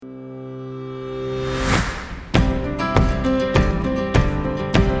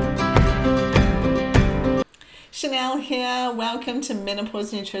Mel here. Welcome to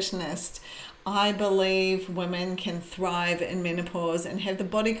Menopause Nutritionist. I believe women can thrive in menopause and have the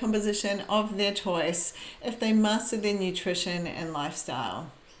body composition of their choice if they master their nutrition and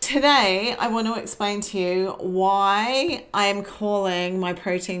lifestyle. Today, I want to explain to you why I am calling my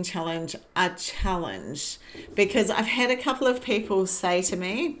protein challenge a challenge. Because I've had a couple of people say to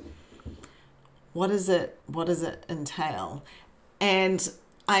me, what does it entail? And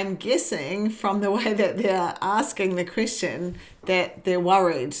I'm guessing from the way that they're asking the question that they're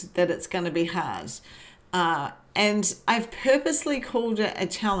worried that it's going to be hard. And I've purposely called it a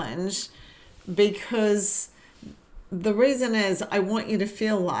challenge because the reason is I want you to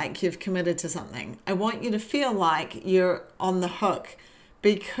feel like you've committed to something. I want you to feel like you're on the hook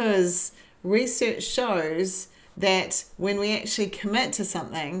because research shows that when we actually commit to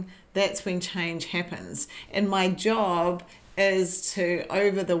something, that's when change happens. And my job is to,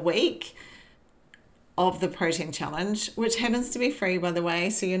 over the week of the protein challenge, which happens to be free, by the way,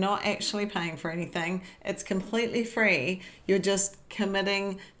 so you're not actually paying for anything. It's completely free. You're just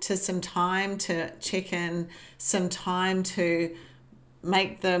committing to some time to check in, some time to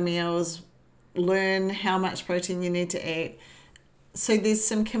make the meals, learn how much protein you need to eat. So there's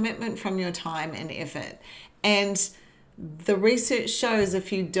some commitment from your time and effort. And the research shows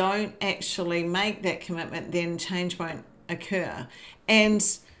if you don't actually make that commitment, then change won't occur. And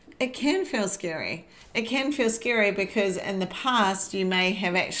it can feel scary. It can feel scary because in the past you may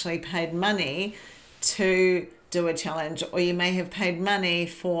have actually paid money to do a challenge, or you may have paid money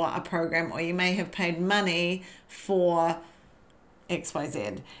for a program, or you may have paid money for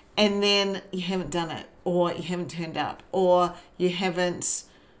XYZ, and then you haven't done it, or you haven't turned up, or you haven't,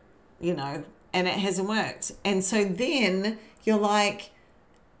 and it hasn't worked. And so then you're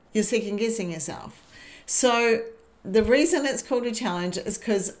second guessing yourself. So the reason it's called a challenge is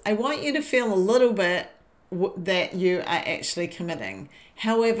because I want you to feel a little bit that you are actually committing.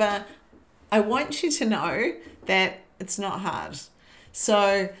 However, I want you to know that it's not hard.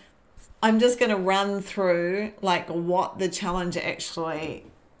 So I'm just going to run through what the challenge actually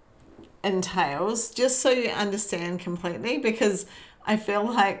entails, just so you understand completely, because I feel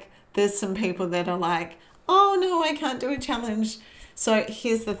like there's some people that are like, oh no, I can't do a challenge. So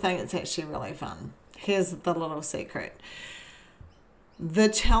here's the thing, it's actually really fun. Here's the little secret. The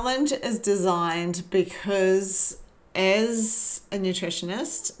challenge is designed because as a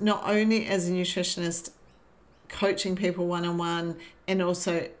nutritionist, not only as a nutritionist coaching people one-on-one and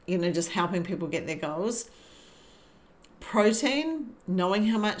also, just helping people get their goals, protein, knowing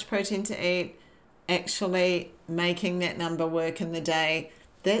how much protein to eat, actually making that number work in the day,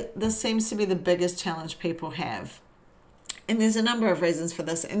 this seems to be the biggest challenge people have. And there's a number of reasons for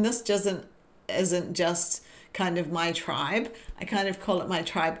this. And this isn't just kind of my tribe. I kind of call it my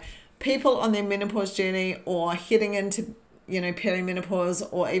tribe. People on their menopause journey or heading into, perimenopause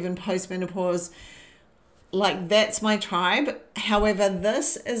or even postmenopause, that's my tribe. However,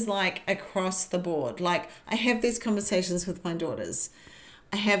 this is across the board. I have these conversations with my daughters.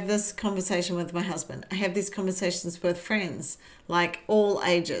 I have this conversation with my husband. I have these conversations with friends, all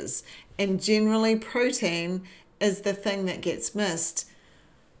ages. And generally protein is the thing that gets missed.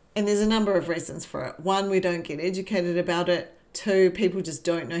 And there's a number of reasons for it. One, we don't get educated about it. Two, people just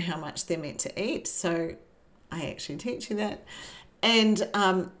don't know how much they're meant to eat. So I actually teach you that. And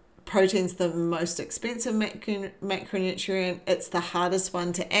protein's the most expensive macronutrient. It's the hardest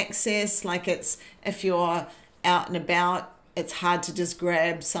one to access. If you're out and about, it's hard to just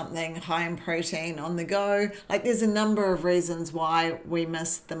grab something high in protein on the go. There's a number of reasons why we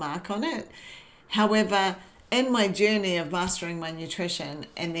miss the mark on it. However, in my journey of mastering my nutrition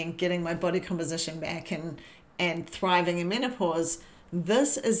and then getting my body composition back and thriving in menopause,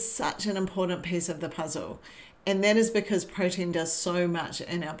 this is such an important piece of the puzzle. And that is because protein does so much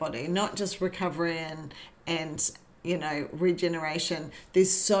in our body, not just recovery and regeneration.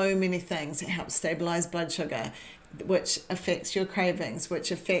 There's so many things. It helps stabilize blood sugar, which affects your cravings,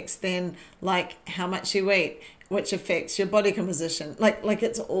 which affects then how much you eat, which affects your body composition.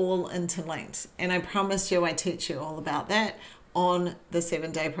 It's all interlinked. And I promise you, I teach you all about that on the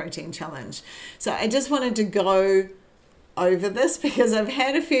 7-day protein challenge. So I just wanted to go over this because I've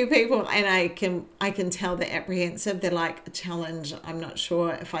had a few people and I can tell they're apprehensive. They're like, a challenge, I'm not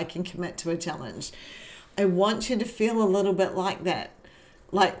sure if I can commit to a challenge. I want you to feel a little bit like that.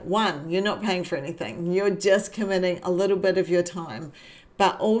 One, you're not paying for anything. You're just committing a little bit of your time.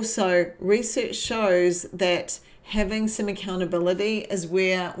 But also research shows that having some accountability is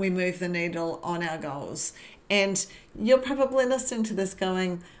where we move the needle on our goals. And you're probably listening to this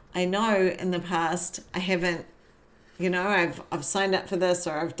going, I know in the past I haven't I've signed up for this,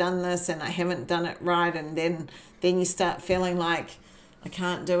 or I've done this and I haven't done it right, and then you start feeling like I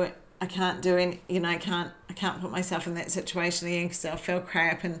can't do it. I can't do any, I can't put myself in that situation again because I'll feel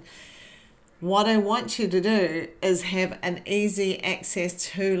crap. And what I want you to do is have an easy access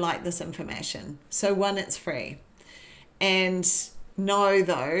to like this information. So one, it's free. And no,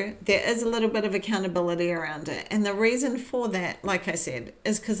 though, there is a little bit of accountability around it. And the reason for that, like I said,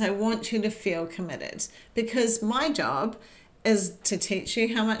 is because I want you to feel committed. Because my job is to teach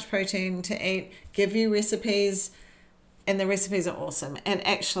you how much protein to eat, give you recipes, and the recipes are awesome. And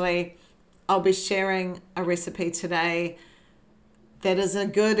actually, I'll be sharing a recipe today that is a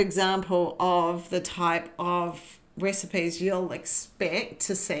good example of the type of recipes you'll expect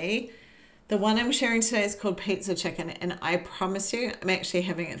to see. The one I'm sharing today is called pizza chicken, and I promise you, I'm actually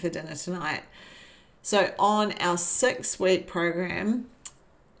having it for dinner tonight. So on our 6-week program,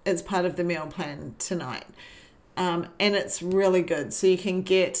 it's part of the meal plan tonight. And it's really good. So you can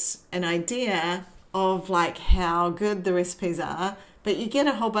get an idea of like how good the recipes are, but you get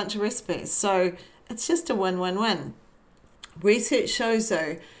a whole bunch of recipes. So it's just a win-win-win. Research shows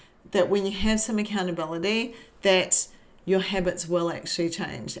though that when you have some accountability, that your habits will actually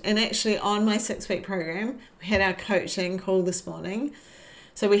change. And actually on my 6-week program, we had our coaching call this morning.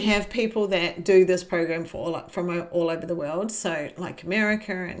 So we have people that do this program from all over the world. So like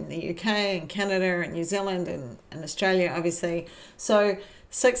America and the UK and Canada and New Zealand and Australia, obviously. So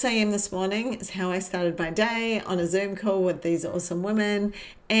 6 a.m. this morning is how I started my day on a Zoom call with these awesome women.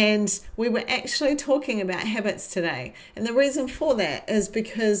 And we were actually talking about habits today. And the reason for that is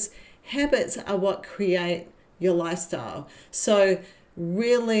because habits are what create your lifestyle. So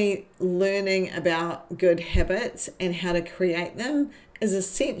really learning about good habits and how to create them is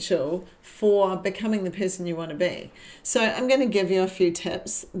essential for becoming the person you want to be. So I'm going to give you a few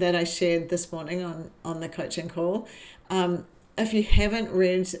tips that I shared this morning on the coaching call. If you haven't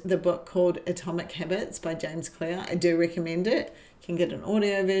read the book called Atomic Habits by James Clear, I do recommend it. You can get an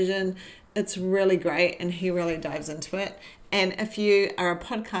audio version. It's really great, and he really dives into it. And if you are a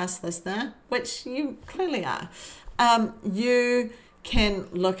podcast listener, which you clearly are, you can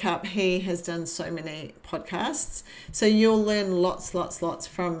look up, he has done so many podcasts. So you'll learn lots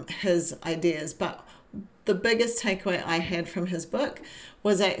from his ideas. But the biggest takeaway I had from his book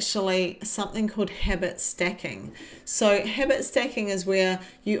was actually something called habit stacking. So habit stacking is where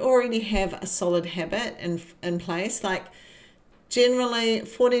you already have a solid habit in place. Like generally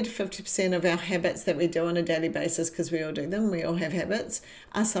 40 to 50% of our habits that we do on a daily basis, because we all do them, we all have habits,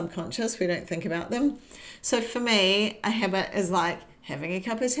 are subconscious. We don't think about them. So for me, a habit is like having a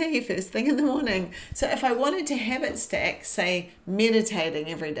cup of tea first thing in the morning. So if I wanted to habit stack, say meditating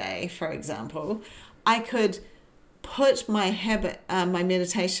every day, for example, I could put my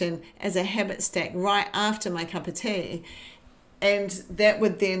meditation as a habit stack right after my cup of tea. And that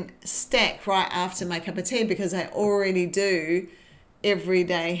would then stack right after my cup of tea because I already do every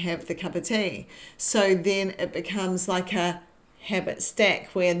day have the cup of tea. So then it becomes like a habit stack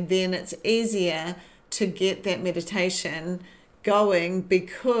where then it's easier to get that meditation going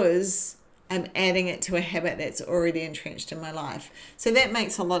because I'm adding it to a habit that's already entrenched in my life. So that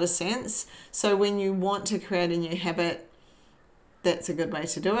makes a lot of sense. So when you want to create a new habit, that's a good way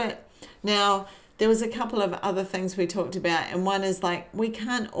to do it. Now, there was a couple of other things we talked about, and one is like we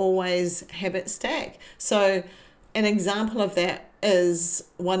can't always habit stack. So an example of that is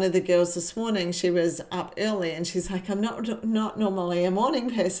one of the girls this morning, she was up early and she's like, I'm not normally a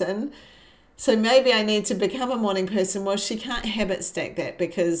morning person, so maybe I need to become a morning person. Well, she can't habit stack that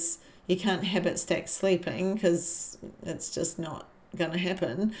because you can't habit stack sleeping because it's just not going to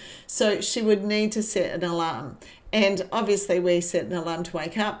happen. So she would need to set an alarm. And obviously we set an alarm to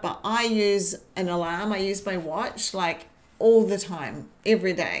wake up, but I use an alarm. I use my watch like all the time,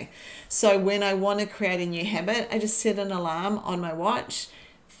 every day. So when I want to create a new habit, I just set an alarm on my watch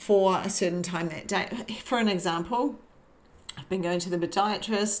for a certain time that day. For an example, I've been going to the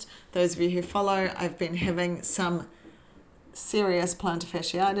podiatrist. Those of you who follow, I've been having some serious plantar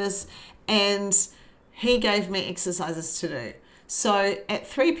fasciitis, and he gave me exercises to do. So at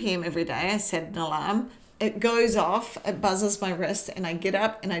 3 p.m. every day, I set an alarm. It goes off, it buzzes my wrist, and I get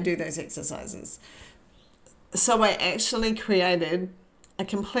up and I do those exercises. So I actually created a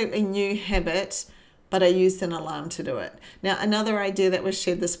completely new habit, but I used an alarm to do it. Now, another idea that was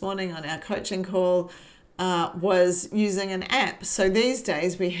shared this morning on our coaching call was using an app. So these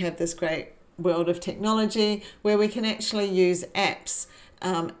days we have this great world of technology where we can actually use apps.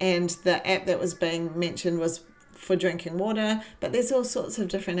 And the app that was being mentioned was for drinking water, but there's all sorts of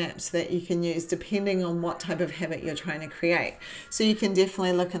different apps that you can use depending on what type of habit you're trying to create. So you can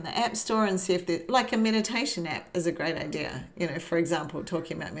definitely look in the App Store and see if there, like a meditation app is a great idea, for example,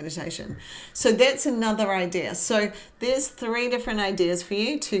 talking about meditation. So that's another idea. So there's 3 different ideas for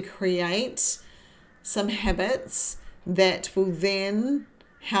you to create some habits that will then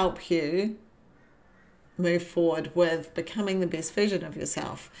help you move forward with becoming the best version of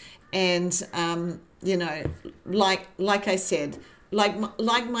yourself. And like I said, like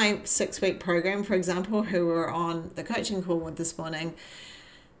my 6-week program, for example, who we're on the coaching call with this morning,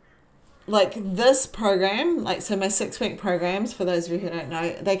 like this program, so my 6-week programs, for those of you who don't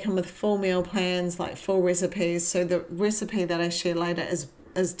know, they come with full meal plans, like full recipes. So the recipe that I share later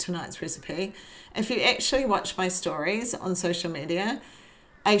is tonight's recipe. If you actually watch my stories on social media,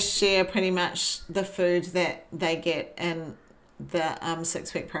 I share pretty much the food that they get in the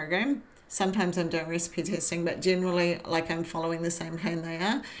 6-week program. Sometimes I'm doing recipe testing, but generally, I'm following the same plan they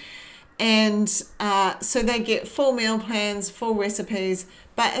are. And so they get full meal plans, full recipes.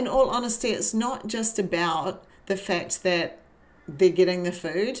 But in all honesty, it's not just about the fact that they're getting the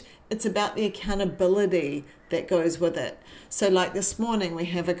food. It's about the accountability that goes with it. So like this morning, we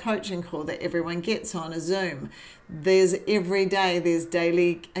have a coaching call that everyone gets on a Zoom. There's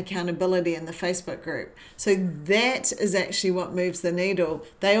daily accountability in the Facebook group. So that is actually what moves the needle.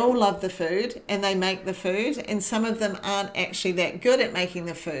 They all love the food and they make the food, and some of them aren't actually that good at making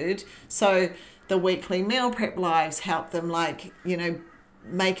the food. So the weekly meal prep lives help them make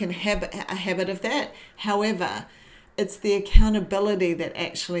a habit of that. However, it's the accountability that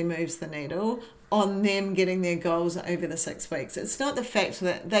actually moves the needle on them getting their goals over the 6 weeks. It's not the fact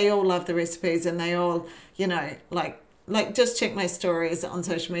that they all love the recipes and they all, just check my stories on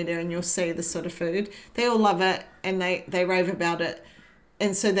social media and you'll see the sort of food. They all love it and they rave about it.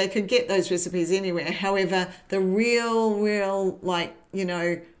 And so they could get those recipes anywhere. However, the real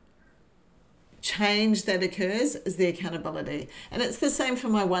change that occurs is the accountability. And it's the same for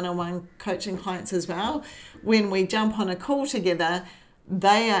my one-on-one coaching clients as well. When we jump on a call together,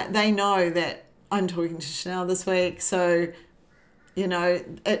 they know that I'm talking to Chanel this week, so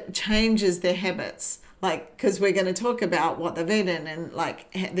it changes their habits, because we're going to talk about what they've eaten and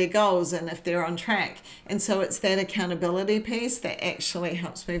their goals and if they're on track. And so it's that accountability piece that actually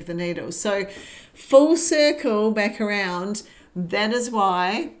helps move the needle. So full circle back around, that is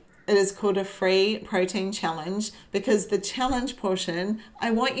why it is called a free protein challenge, because the challenge portion,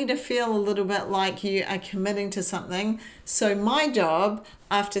 I want you to feel a little bit like you are committing to something. So my job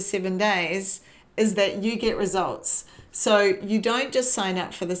after 7 days is that you get results. So you don't just sign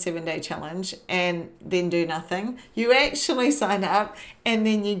up for the 7-day challenge and then do nothing. You actually sign up and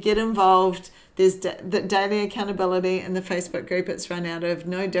then you get involved. There's the daily accountability in the Facebook group it's run out of,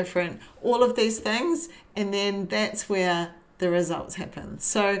 no different, all of these things. And then that's where the results happen.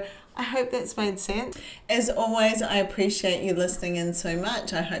 So I hope that's made sense. As always, I appreciate you listening in so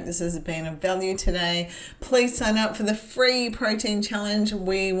much. I hope this has been of value today. Please sign up for the free protein challenge.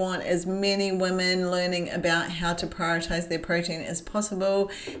 We want as many women learning about how to prioritize their protein as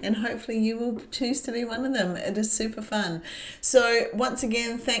possible, and hopefully you will choose to be one of them. It is super fun. So once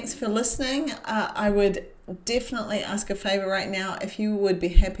again, thanks for listening. I would definitely ask a favor right now. If you would be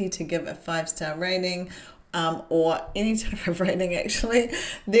happy to give a 5-star rating, or any type of rating actually,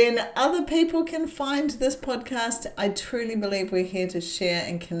 then other people can find this podcast. I truly believe we're here to share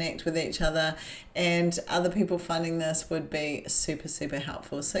and connect with each other, and other people finding this would be super, super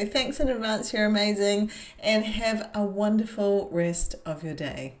helpful. So thanks in advance, you're amazing, and have a wonderful rest of your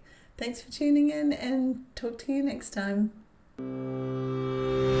day. Thanks for tuning in, and talk to you next time.